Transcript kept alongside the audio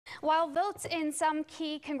While votes in some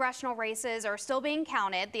key congressional races are still being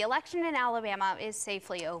counted, the election in Alabama is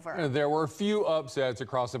safely over. There were a few upsets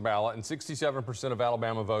across the ballot, and 67% of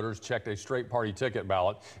Alabama voters checked a straight party ticket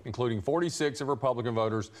ballot, including 46% of Republican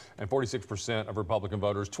voters and 46% of Republican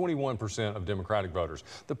voters, 21% of Democratic voters.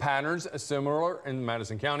 The patterns are similar in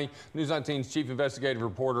Madison County. News 19's chief investigative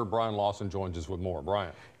reporter Brian Lawson joins us with more.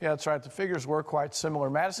 Brian. Yeah, that's right. The figures were quite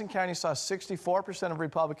similar. Madison County saw 64% of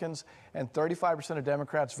Republicans and 35% of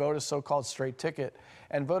Democrats vote a so-called straight ticket.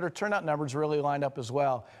 And voter turnout numbers really lined up as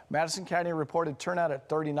well. Madison County reported turnout at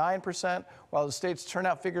 39%, while the state's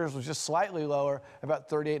turnout figures was just slightly lower, about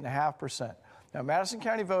 38.5%. Now, Madison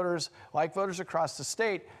County voters, like voters across the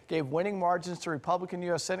state, gave winning margins to Republican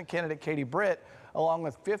U.S. Senate candidate Katie Britt, along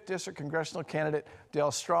with 5th District Congressional candidate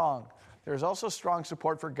Dale Strong. There's also strong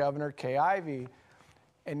support for Governor Kay Ivey,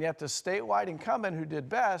 and yet the statewide incumbent who did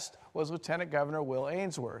best was Lieutenant Governor Will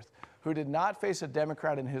Ainsworth, who did not face a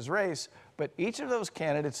Democrat in his race, but each of those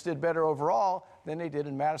candidates did better overall than they did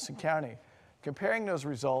in Madison County. Comparing those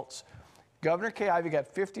results, Governor Kay Ivey got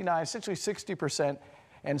 59, essentially 60%,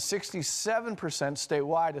 and 67%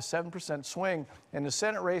 statewide, a 7% swing. In the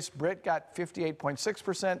Senate race, Britt got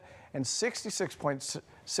 58.6% and 66.6%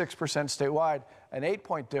 statewide, an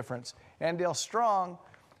 8-point difference. And Dale Strong,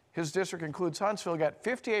 his district includes Huntsville, got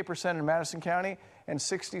 58% in Madison County and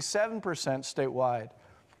 67% statewide.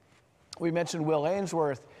 We mentioned Will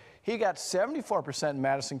Ainsworth. He got 74% in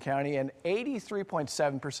Madison County and 83.7%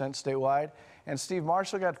 statewide. And Steve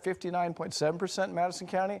Marshall got 59.7% in Madison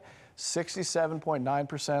County,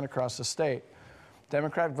 67.9% across the state.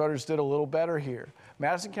 Democratic voters did a little better here.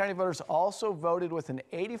 Madison County voters also voted with an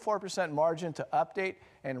 84% margin to update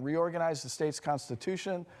and reorganize the state's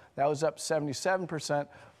constitution. That was up 77%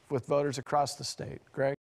 with voters across the state. Greg?